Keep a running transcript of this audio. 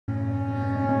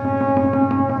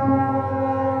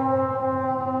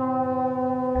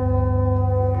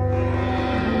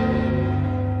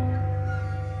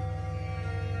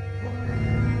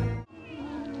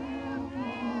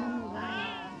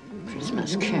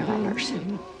carolers.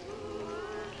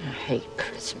 I hate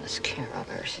Christmas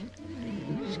carolers.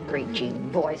 Screeching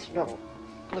voiced little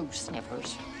blue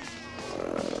sniffers.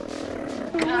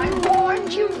 I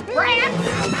warned you, brats!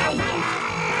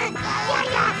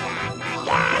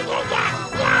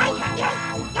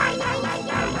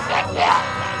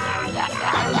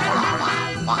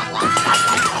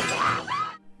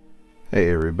 Hey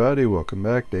everybody, welcome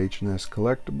back to H&S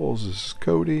Collectibles. This is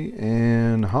Cody,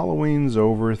 and Halloween's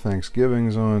over,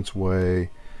 Thanksgiving's on its way.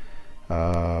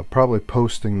 Probably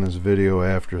posting this video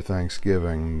after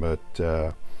Thanksgiving, but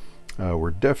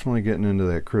we're definitely getting into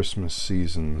that Christmas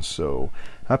season. So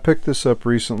I picked this up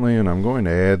recently, and I'm going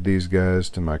to add these guys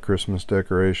to my Christmas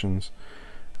decorations.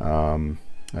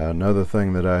 Another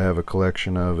thing that I have a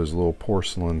collection of is little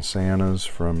porcelain Santas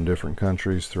from different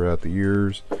countries throughout the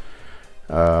years.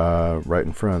 Right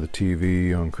in front of the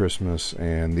TV on Christmas,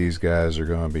 and these guys are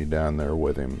going to be down there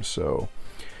with him. So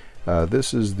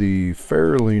this is the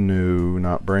fairly new,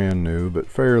 not brand new, but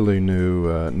fairly new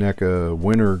NECA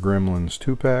Winter Gremlins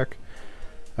 2-pack.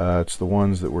 It's the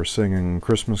ones that were singing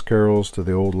Christmas carols to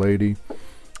the old lady,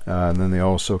 and then they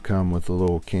also come with a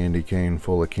little candy cane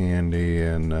full of candy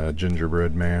and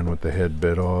gingerbread man with the head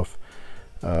bit off,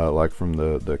 like from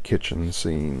the kitchen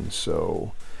scene.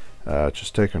 So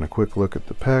just taking a quick look at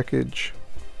the package.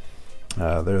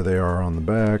 There they are on the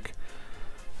back.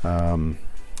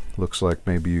 Looks like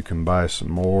maybe you can buy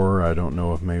some more. I don't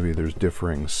know if maybe there's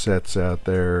differing sets out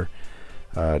there.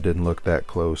 Didn't look that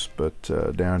close, but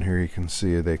down here you can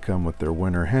see they come with their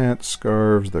winter hats,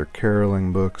 scarves, their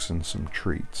caroling books, and some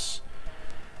treats.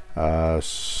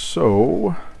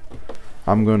 So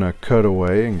I'm gonna cut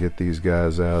away and get these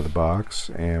guys out of the box,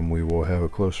 and we will have a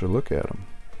closer look at them.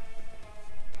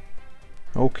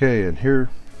 Okay, and here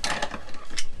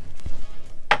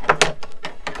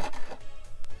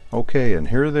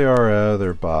they are out of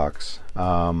their box.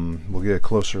 We'll get a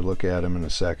closer look at them in a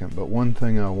second, but one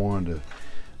thing I wanted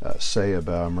to say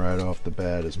about them right off the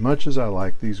bat, as much as I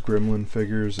like these Gremlin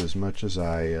figures, as much as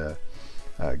I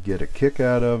get a kick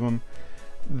out of them,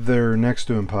 they're next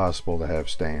to impossible to have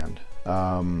stand.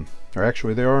 Or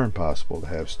actually, they are impossible to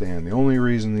have stand. The only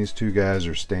reason these two guys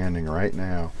are standing right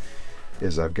now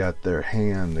is I've got their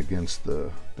hand against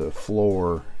the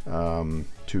floor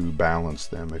to balance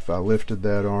them. If I lifted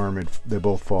that arm, they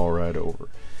both fall right over.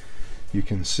 You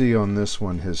can see on this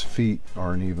one his feet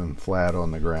aren't even flat on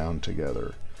the ground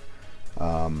together.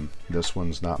 This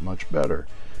one's not much better.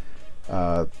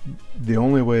 The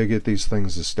only way I get these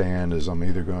things to stand is I'm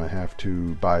either going to have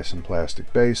to buy some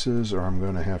plastic bases, or I'm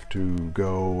going to have to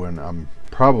go, and I'm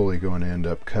probably going to end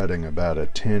up cutting about a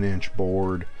 10-inch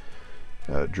board,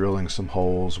 drilling some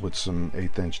holes with some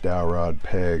 1/8-inch dowel rod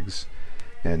pegs,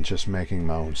 and just making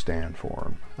my own stand for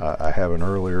them. I have an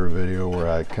earlier video where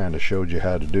I kind of showed you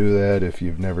how to do that. If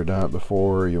you've never done it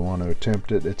before, or you want to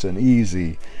attempt it, it's an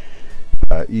easy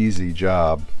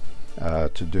job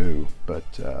to do.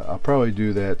 But I'll probably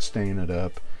do that, stain it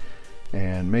up,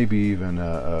 and maybe even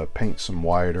paint some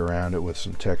white around it with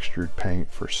some textured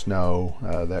paint for snow.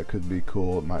 That could be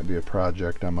cool. It might be a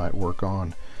project I might work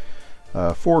on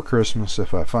for Christmas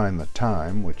if I find the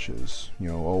time, which is, you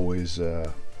know, always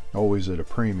at a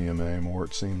premium anymore,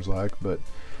 it seems like. But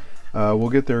we'll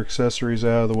get their accessories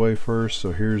out of the way first.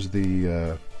 So here's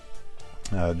the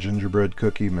gingerbread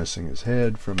cookie missing his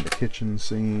head from the kitchen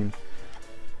scene,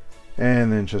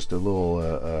 and then just a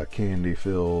little candy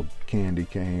filled candy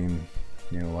cane,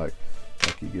 you know, like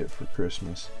you get for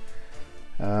Christmas.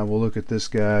 We'll look at this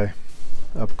guy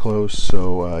up close.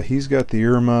 So he's got the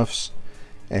earmuffs.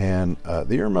 And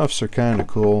the earmuffs are kind of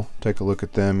cool. Take a look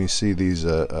at them. You see these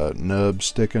nubs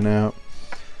sticking out.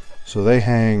 So they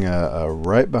hang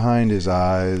right behind his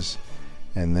eyes,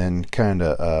 and then kind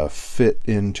of fit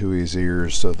into his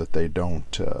ears so that they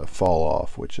don't fall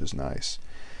off, which is nice.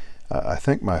 I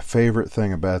think my favorite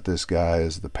thing about this guy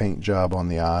is the paint job on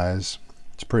the eyes.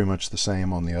 It's pretty much the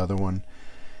same on the other one.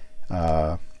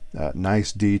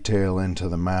 Nice detail into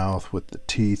the mouth with the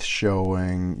teeth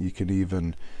showing. You could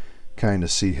even kind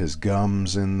of see his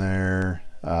gums in there.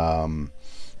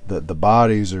 The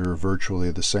bodies are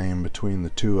virtually the same between the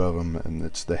two of them, and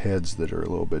it's the heads that are a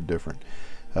little bit different.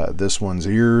 This one's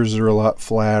ears are a lot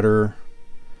flatter,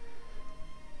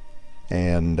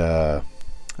 and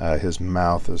his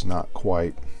mouth is not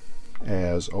quite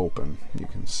as open. You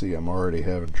can see I'm already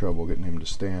having trouble getting him to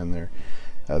stand there.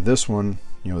 This one,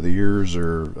 you know, the ears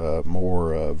are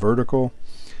more vertical.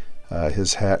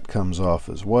 His hat comes off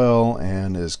as well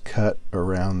and is cut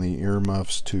around the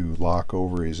earmuffs to lock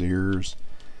over his ears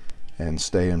and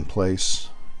stay in place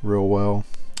real well,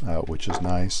 which is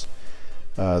nice.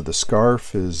 The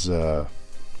scarf is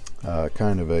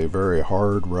kind of a very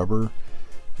hard rubber,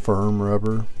 firm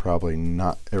rubber. Probably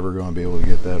not ever going to be able to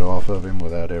get that off of him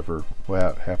without having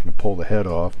to pull the head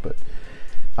off, but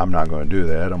I'm not going to do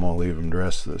that. I'm going to leave him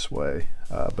dressed this way.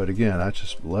 But again, I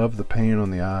just love the paint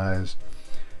on the eyes,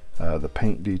 the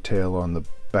paint detail on the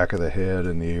back of the head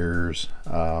and the ears.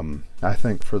 I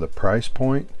think for the price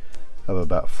point of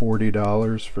about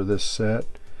 $40 for this set,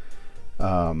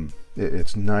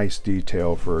 it's nice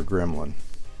detail for a gremlin.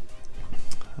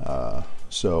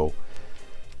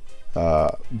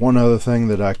 One other thing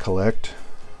that I collect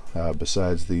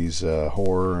besides these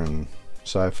horror and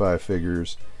sci-fi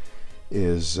figures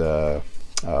is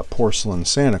porcelain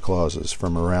Santa Clauses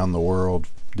from around the world,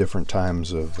 different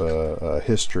times of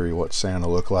history, what Santa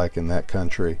looked like in that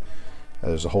country.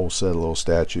 There's a whole set of little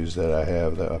statues that I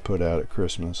have that I put out at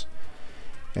Christmas,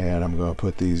 and I'm going to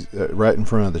put these right in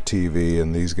front of the TV,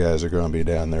 and these guys are going to be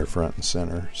down there front and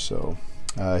center. So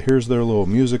here's their little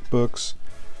music books.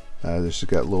 This has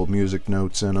got little music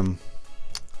notes in them.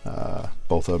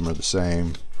 Both of them are the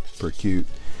same, pretty cute.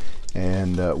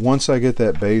 And once I get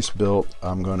that base built,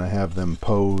 I'm going to have them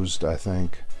posed, I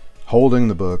think, holding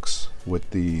the books with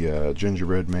the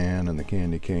gingerbread man and the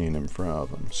candy cane in front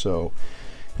of them. So,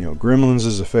 you know, Gremlins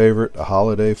is a favorite, a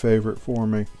holiday favorite for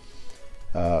me.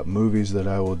 Movies that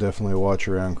I will definitely watch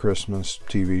around Christmas,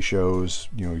 TV shows,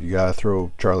 you know, you gotta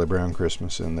throw Charlie Brown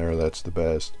Christmas in there, that's the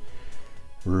best.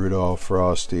 Rudolph,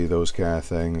 Frosty, those kind of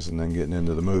things. And then getting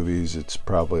into the movies, it's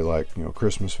probably like, you know,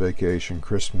 Christmas Vacation,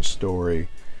 Christmas Story,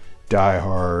 Die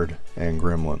Hard, and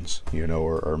Gremlins, you know,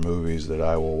 are movies that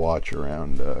I will watch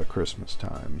around Christmas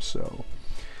time. So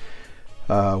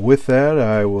with that,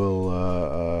 I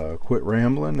will quit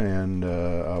rambling, and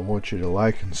I want you to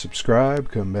like and subscribe.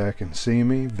 Come back and see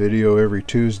me. Video every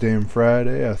Tuesday and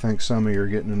Friday. I think some of you are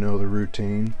getting to know the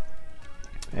routine.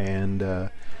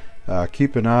 And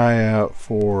keep an eye out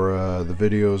for the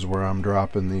videos where I'm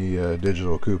dropping the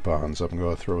digital coupons. I'm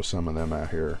going to throw some of them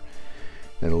out here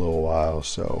in a little while.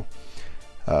 So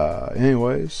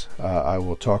anyways, I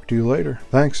will talk to you later.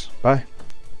 Thanks. Bye.